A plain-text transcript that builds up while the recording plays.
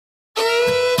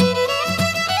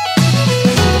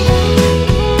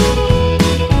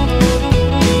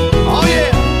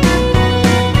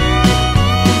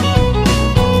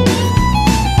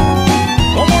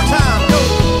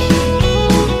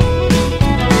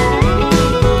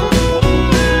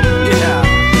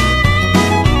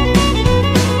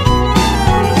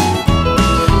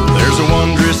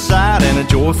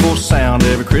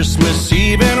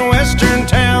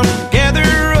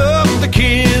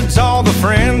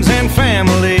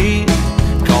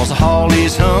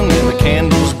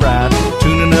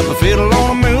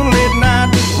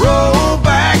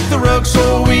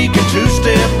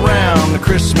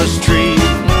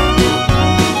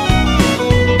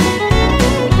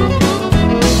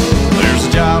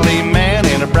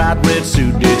tight red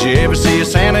suit. Did you ever see a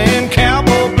Santa in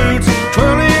cowboy boots,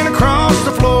 twirling across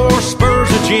the floor, spurs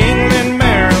a jingling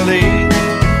merrily?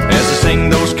 As they sing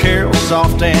those carols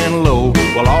soft and low,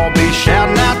 we'll all be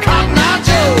shouting out Cotton Eye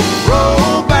Joe.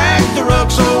 Roll back the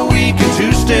rug so we can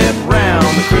two-step round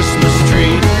the Christmas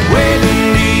tree. Way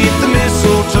beneath the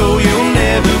mistletoe, you'll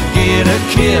never get a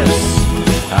kiss.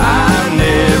 I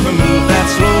never move that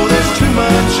slow, there's too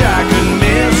much I could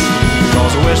miss.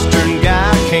 Cause a western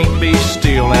guy can't be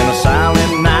still, and a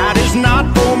silent night is not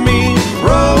for me.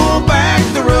 Roll back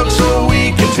the rug so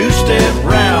we can two-step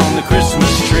round the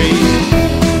Christmas tree.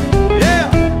 Yeah!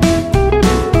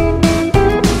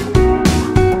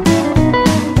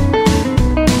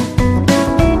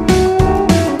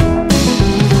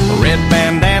 Red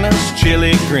bandanas,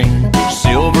 chili green,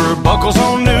 silver buckles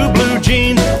on new blue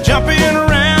jeans, jumping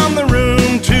around the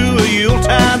room to a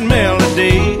Yuletide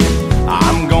melody.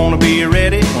 I'm gonna be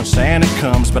ready when Santa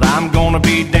comes, but I'm gonna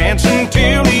be dancing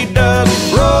till he does.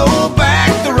 Roll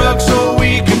back the rug so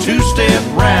we can two-step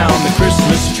round the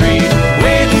Christmas tree.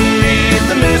 Way beneath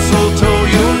the mistletoe,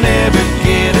 you'll never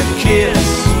get a kiss.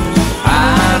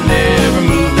 I never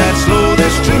move that slow,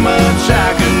 there's too much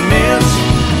I could miss.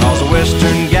 Cause a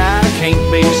western guy can't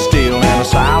be still, and a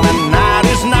silent night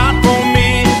is not for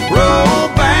me. Roll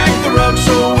back the rug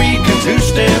so we can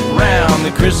two-step round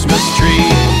the Christmas tree.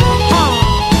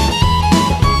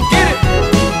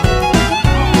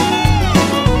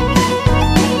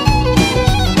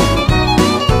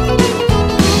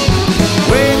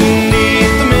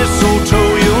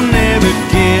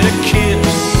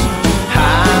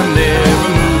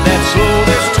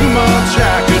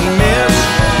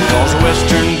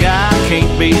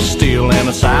 Be still, and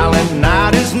a silent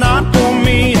night is not for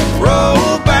me.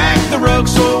 Roll back the rug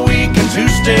so we can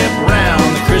two-step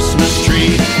round the Christmas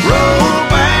tree. Roll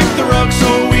back the rug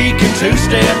so we can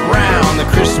two-step round the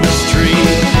Christmas